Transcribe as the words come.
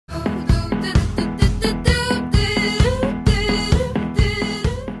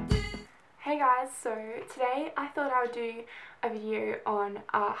So today I thought I would do a video on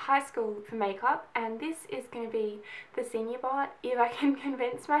high school for makeup, and this is going to be the senior part. If I can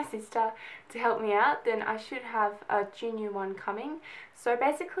convince my sister to help me out, then I should have a junior one coming. So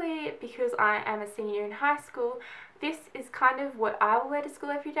basically, because I am a senior in high school, this is kind of what I will wear to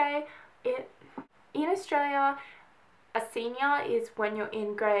school every day. In Australia, a senior is when you're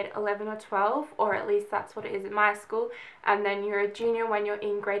in grade 11 or 12, or at least that's what it is at my school, and then you're a junior when you're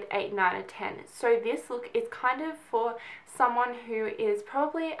in grade 8, 9 or 10. So this look is kind of for someone who is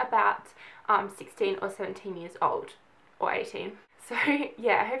probably about 16 or 17 years old, or 18. So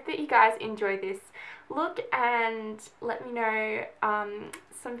yeah, I hope that you guys enjoy this look, and let me know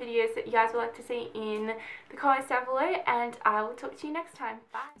some videos that you guys would like to see in the comments down below, and I will talk to you next time.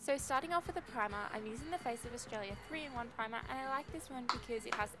 Bye! So starting off with a primer, I'm using the Face of Australia 3-in-1 primer, and I like this one because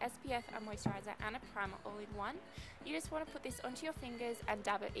it has SPF, a moisturiser and a primer all in one. You just want to put this onto your fingers and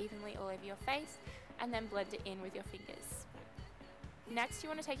dab it evenly all over your face, and then blend it in with your fingers. Next, you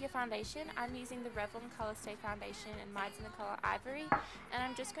want to take your foundation. I'm using the Revlon Colour Stay foundation, and mine's in the colour Ivory, and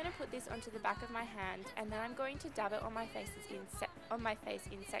I'm just going to put this onto the back of my hand, and then I'm going to dab it on my face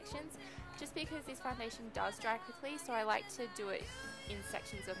in sections, just because this foundation does dry quickly, so I like to do it in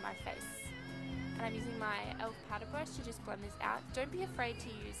sections of my face. And I'm using my e.l.f. powder brush to just blend this out. Don't be afraid to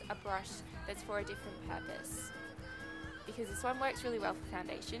use a brush that's for a different purpose, because this one works really well for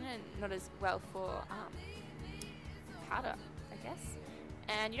foundation and not as well for powder, I guess.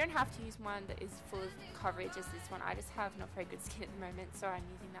 And you don't have to use one that is full of coverage as this one. I just have not very good skin at the moment, so I'm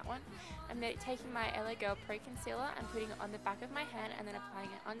using that one. I'm taking my LA Girl Pro Concealer and putting it on the back of my hand, and then applying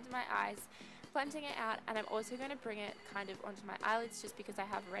it under my eyes, blending it out, and I'm also going to bring it kind of onto my eyelids just because I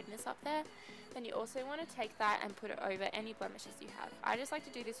have redness up there. Then you also want to take that and put it over any blemishes you have. I just like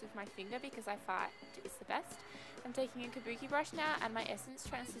to do this with my finger because I find it's the best. I'm taking a kabuki brush now and my Essence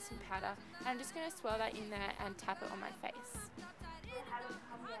Translucent Powder, and I'm just going to swirl that in there and tap it on my face.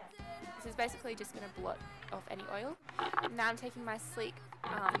 This is basically just going to blot off any oil. Now I'm taking my Sleek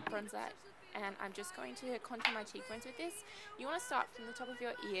bronzer, and I'm just going to contour my cheekbones with this. You want to start from the top of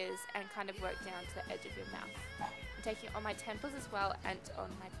your ears and kind of work down to the edge of your mouth. I'm taking it on my temples as well, and on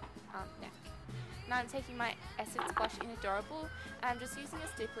my neck. Now I'm taking my Essence Blush in Adorable, and I'm just using a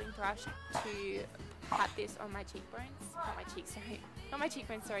stippling brush to pat this on my cheekbones. Not my cheeks, sorry. Not my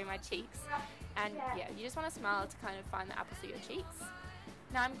cheekbones, sorry, my cheeks. And yeah, you just want to smile to kind of find the apples of your cheeks.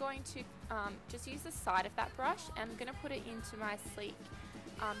 Now I'm going to just use the side of that brush, and I'm going to put it into my Sleek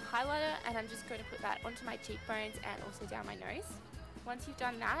highlighter, and I'm just going to put that onto my cheekbones and also down my nose. Once you've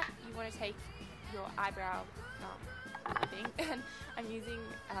done that, you want to take your eyebrow thing, and I'm using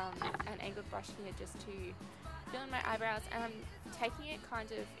an angled brush here just to fill in my eyebrows, and I'm taking it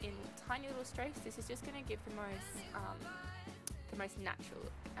kind of in tiny little strokes. This is just going to give the most natural.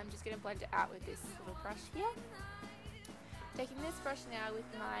 I'm just going to blend it out with this little brush here. Taking this brush now with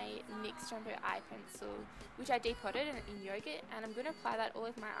my NYX Jumbo Eye Pencil, which I depotted in yogurt, and I'm going to apply that all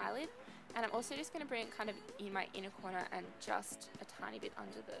over my eyelid, and I'm also just going to bring it kind of in my inner corner and just a tiny bit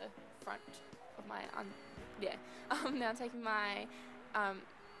under the front of my now I'm taking my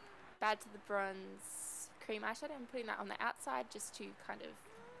Bad to the Bronze cream eyeshadow and putting that on the outside just to kind of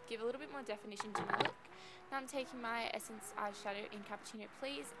give a little bit more definition to my look. Now I'm taking my Essence eyeshadow in Cappuccino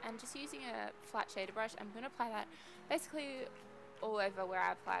Please, and just using a flat shader brush, I'm going to apply that basically all over where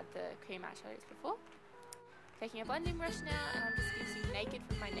I applied the cream eyeshadows before. Taking a blending brush now, and I'm just using Naked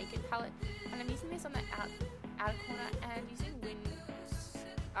from my Naked palette, and I'm using this on the outer corner and using wind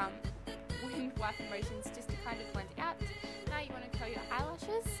wipe motions just to kind of blend it out. Now you want to curl your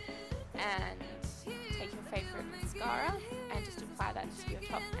eyelashes and take your favourite mascara and just apply that to your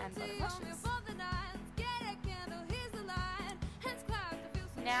top and bottom lashes.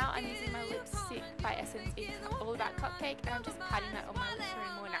 Now I'm using my lipstick by Essence. It's all about Cupcake, and I'm just patting that on my lips for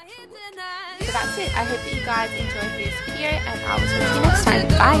a more natural look. So that's it. I hope that you guys enjoyed this video, and I will see you next time.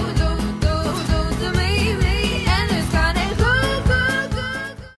 Bye!